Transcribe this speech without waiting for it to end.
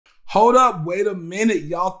Hold up, wait a minute.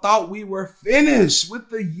 Y'all thought we were finished with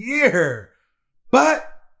the year. But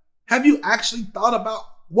have you actually thought about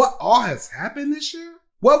what all has happened this year?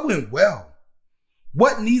 What went well?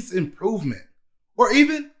 What needs improvement? Or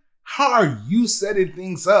even, how are you setting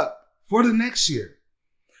things up for the next year?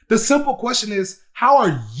 The simple question is, how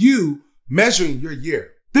are you measuring your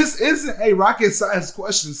year? This isn't a rocket science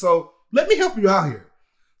question, so let me help you out here.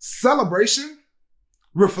 Celebration,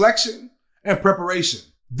 reflection, and preparation.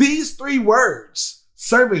 These three words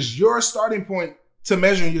serve as your starting point to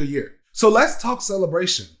measuring your year. So let's talk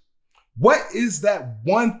celebration. What is that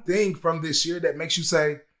one thing from this year that makes you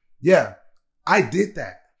say, yeah, I did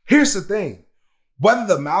that? Here's the thing. Whether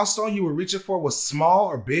the milestone you were reaching for was small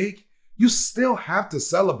or big, you still have to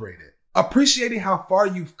celebrate it. Appreciating how far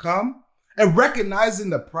you've come and recognizing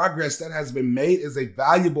the progress that has been made is a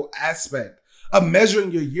valuable aspect of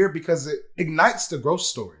measuring your year because it ignites the growth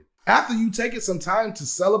story. After you take it some time to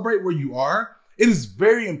celebrate where you are, it is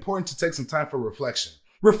very important to take some time for reflection.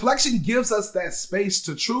 Reflection gives us that space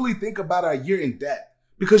to truly think about our year in depth.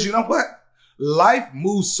 Because you know what? Life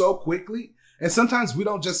moves so quickly, and sometimes we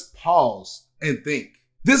don't just pause and think.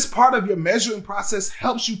 This part of your measuring process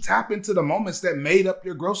helps you tap into the moments that made up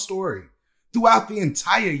your growth story throughout the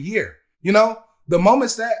entire year. You know, the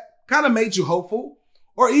moments that kind of made you hopeful,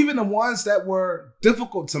 or even the ones that were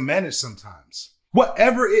difficult to manage sometimes.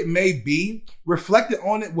 Whatever it may be, reflecting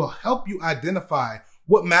on it will help you identify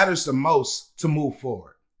what matters the most to move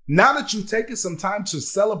forward. Now that you've taken some time to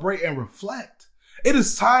celebrate and reflect, it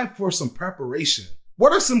is time for some preparation.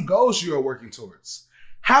 What are some goals you are working towards?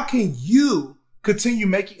 How can you continue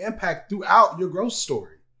making impact throughout your growth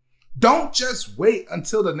story? Don't just wait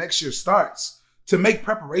until the next year starts to make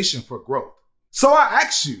preparation for growth. So I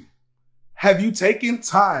ask you, have you taken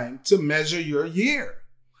time to measure your year?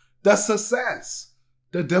 The success,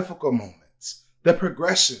 the difficult moments, the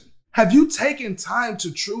progression. Have you taken time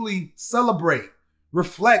to truly celebrate,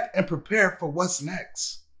 reflect, and prepare for what's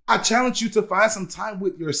next? I challenge you to find some time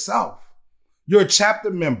with yourself, your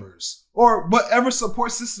chapter members, or whatever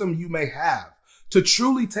support system you may have to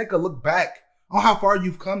truly take a look back on how far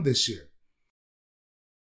you've come this year.